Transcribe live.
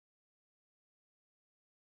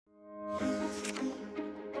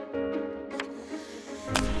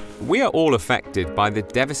We are all affected by the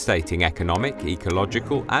devastating economic,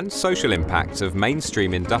 ecological and social impacts of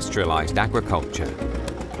mainstream industrialized agriculture.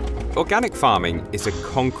 Organic farming is a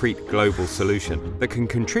concrete global solution that can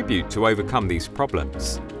contribute to overcome these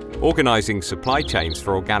problems. Organizing supply chains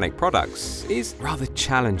for organic products is rather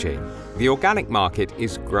challenging. The organic market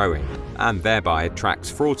is growing and thereby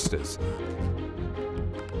attracts fraudsters.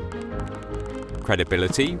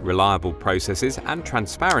 Credibility, reliable processes and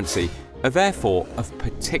transparency are therefore of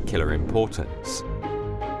particular importance.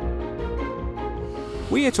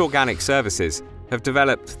 We at Organic Services have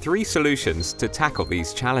developed 3 solutions to tackle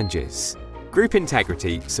these challenges. Group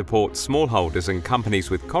Integrity supports smallholders and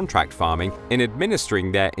companies with contract farming in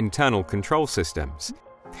administering their internal control systems.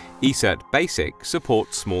 Ecert Basic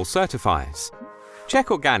supports small certifiers.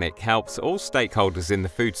 Check Organic helps all stakeholders in the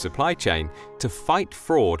food supply chain to fight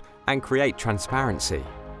fraud and create transparency.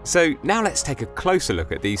 So now let's take a closer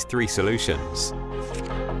look at these 3 solutions.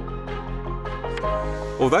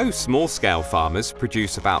 Although small-scale farmers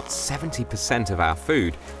produce about 70% of our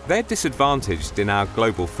food, they're disadvantaged in our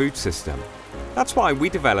global food system. That's why we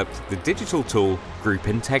developed the digital tool Group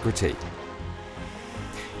Integrity.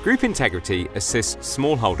 Group Integrity assists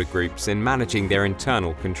smallholder groups in managing their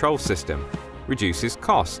internal control system, reduces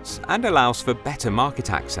costs, and allows for better market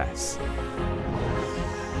access.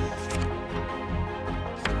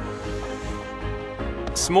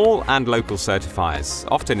 Small and local certifiers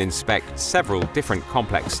often inspect several different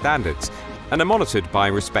complex standards and are monitored by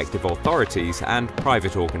respective authorities and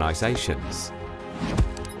private organizations.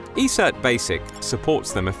 Ecert Basic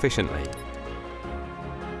supports them efficiently.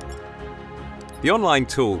 The online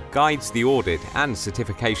tool guides the audit and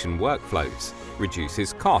certification workflows,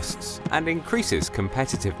 reduces costs, and increases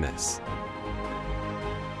competitiveness.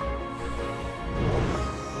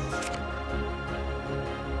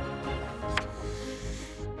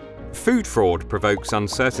 Food fraud provokes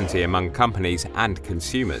uncertainty among companies and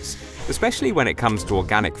consumers, especially when it comes to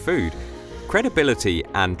organic food. Credibility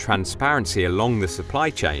and transparency along the supply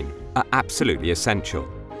chain are absolutely essential.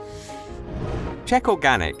 Check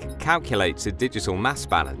Organic calculates a digital mass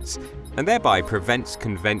balance and thereby prevents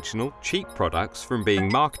conventional, cheap products from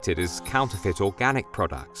being marketed as counterfeit organic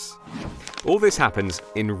products. All this happens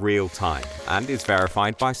in real time and is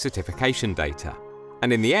verified by certification data.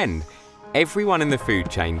 And in the end, everyone in the food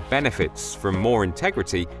chain benefits from more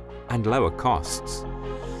integrity and lower costs.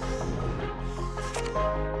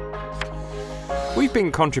 We've been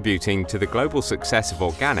contributing to the global success of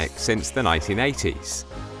organic since the 1980s.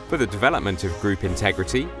 For the development of Group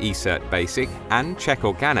Integrity, Ecert Basic and Check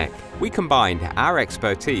Organic, we combined our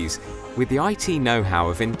expertise with the IT know-how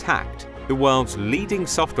of Intact, the world's leading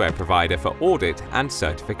software provider for audit and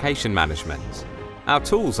certification management. Our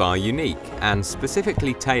tools are unique and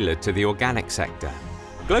specifically tailored to the organic sector.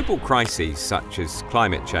 Global crises such as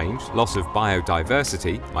climate change, loss of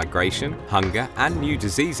biodiversity, migration, hunger, and new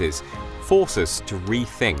diseases force us to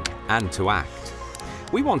rethink and to act.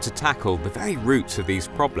 We want to tackle the very roots of these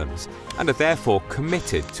problems and are therefore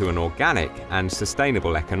committed to an organic and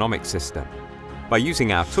sustainable economic system. By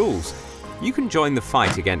using our tools, you can join the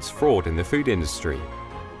fight against fraud in the food industry.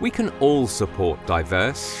 We can all support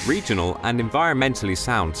diverse, regional and environmentally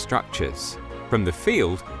sound structures, from the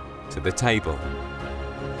field to the table.